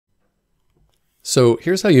So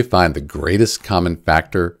here's how you find the greatest common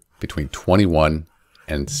factor between 21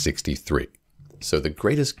 and 63. So the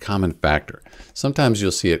greatest common factor, sometimes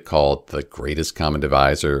you'll see it called the greatest common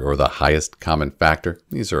divisor or the highest common factor.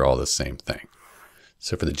 These are all the same thing.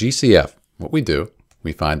 So for the GCF, what we do,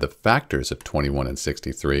 we find the factors of 21 and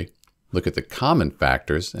 63, look at the common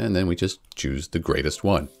factors, and then we just choose the greatest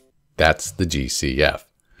one. That's the GCF.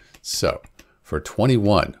 So for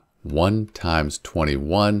 21, 1 times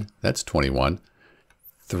 21, that's 21.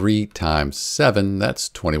 3 times 7, that's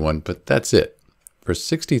 21, but that's it. For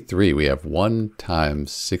 63, we have 1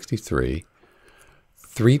 times 63.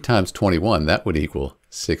 3 times 21, that would equal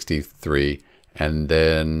 63. And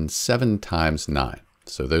then 7 times 9.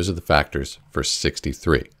 So those are the factors for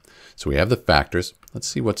 63. So we have the factors. Let's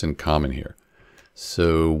see what's in common here.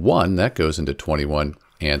 So 1, that goes into 21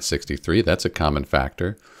 and 63. That's a common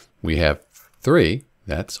factor. We have 3.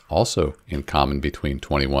 That's also in common between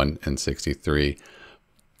 21 and 63.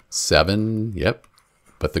 7, yep.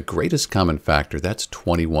 But the greatest common factor, that's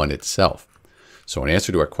 21 itself. So in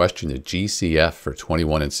answer to our question, the GCF for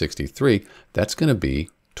 21 and 63, that's going to be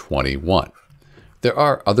 21. There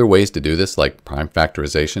are other ways to do this, like prime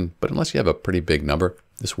factorization, but unless you have a pretty big number,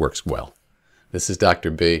 this works well. This is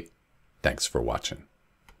Dr. B. Thanks for watching.